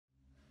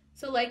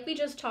So like we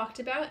just talked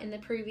about in the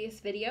previous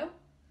video,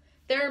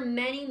 there are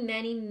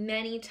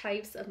many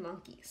types of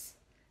monkeys.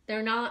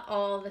 They're not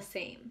all the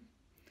same.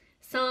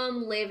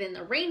 Some live in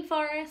the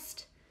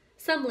rainforest,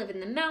 some live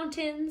in the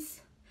mountains,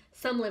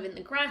 some live in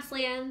the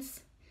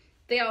grasslands.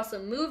 They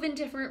also move in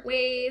different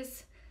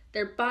ways.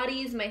 Their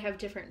bodies might have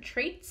different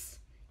traits,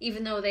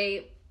 even though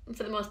they,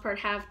 for the most part,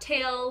 have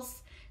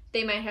tails.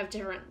 They might have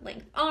different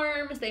length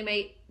arms. They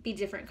might be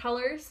different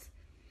colors.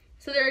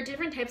 So there are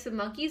different types of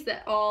monkeys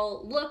that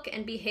all look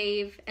and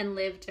behave and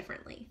live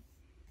differently.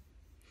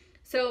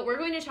 So we're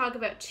going to talk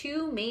about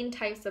two main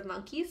types of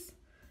monkeys.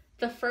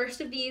 The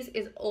first of these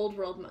is Old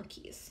World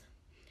monkeys.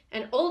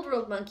 And Old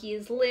World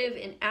monkeys live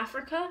in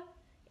Africa,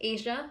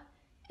 Asia,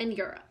 and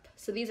Europe.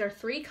 So these are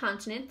 3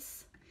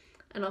 continents.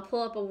 And I'll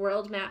pull up a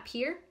world map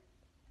here.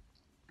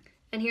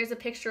 And here's a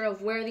picture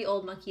of where the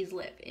old monkeys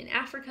live. In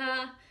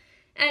Africa,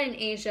 and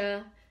in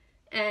Asia,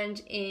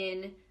 and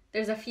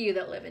there's a few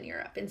that live in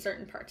Europe, in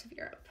certain parts of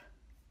Europe.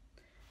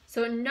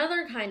 So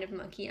another kind of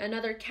monkey,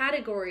 another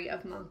category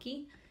of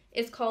monkey,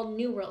 is called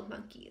New World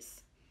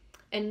monkeys.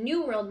 And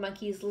New World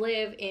monkeys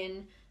live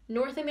in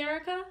North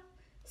America,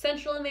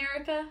 Central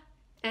America,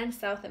 and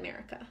South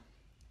America.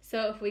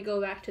 So if we go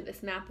back to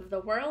this map of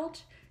the world,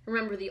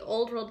 remember the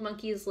Old World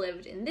monkeys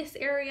lived in this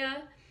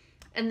area,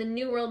 and the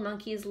New World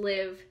monkeys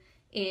live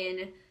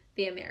in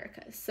the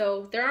Americas.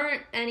 So there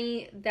aren't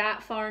any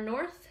that far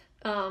north,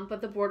 but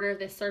the border of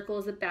this circle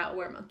is about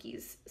where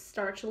monkeys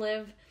start to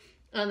live.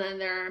 And then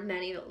there are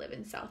many that live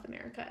in South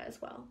America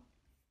as well.